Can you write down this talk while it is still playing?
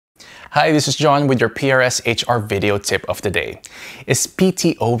Hi, this is John with your PRS HR video tip of the day. Is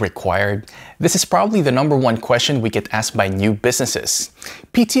PTO required? This is probably the #1 question we get asked by new businesses.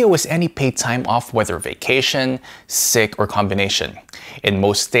 PTO is any paid time off, whether vacation, sick, or combination. In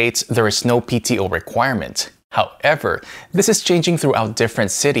most states, there is no PTO requirement. However, this is changing throughout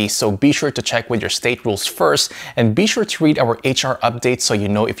different cities, so be sure to check with your state rules first and be sure to read our HR updates so you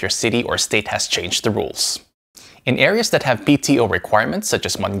know if your city or state has changed the rules. In areas that have PTO requirements, such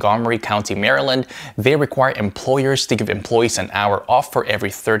as Montgomery County, Maryland, they require employers to give employees an hour off for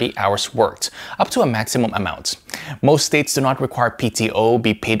every 30 hours worked, up to a maximum amount. Most states do not require PTO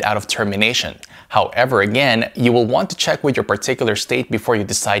be paid out of termination. However, again, you will want to check with your particular state before you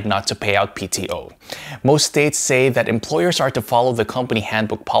decide not to pay out PTO. Most states say that employers are to follow the company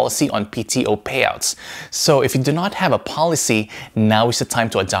handbook policy on PTO payouts. So if you do not have a policy, now is the time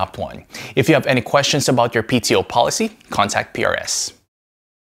to adopt one. If you have any questions about your PTO policy, contact PRS.